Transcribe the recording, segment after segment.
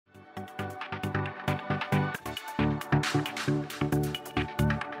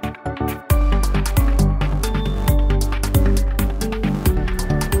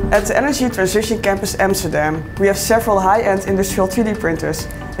At the Energy Transition Campus Amsterdam, we have several high-end industrial 3D printers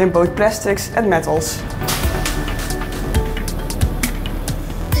in both plastics and metals.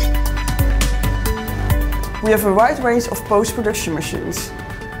 We have a wide range of post-production machines.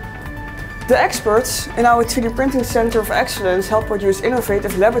 The experts in our 3D Printing Center of Excellence help produce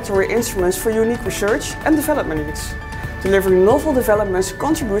innovative laboratory instruments for unique research and development needs, delivering novel developments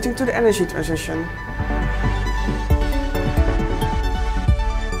contributing to the energy transition.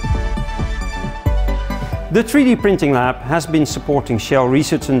 The 3D Printing Lab has been supporting Shell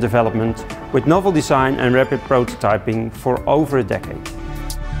research and development with novel design and rapid prototyping for over a decade.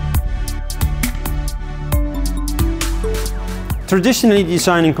 Traditionally,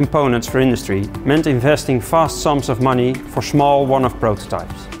 designing components for industry meant investing vast sums of money for small one-off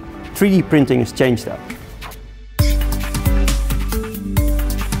prototypes. 3D printing has changed that.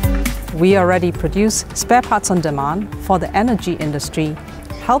 We already produce spare parts on demand for the energy industry,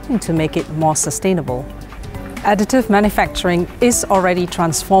 helping to make it more sustainable. Additive manufacturing is already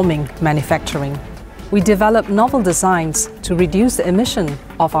transforming manufacturing. We develop novel designs to reduce the emission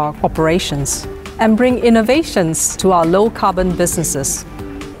of our operations and bring innovations to our low-carbon businesses.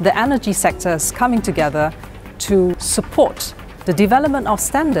 The energy sector is coming together to support the development of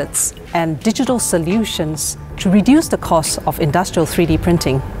standards and digital solutions to reduce the cost of industrial 3D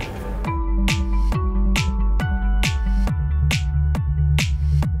printing.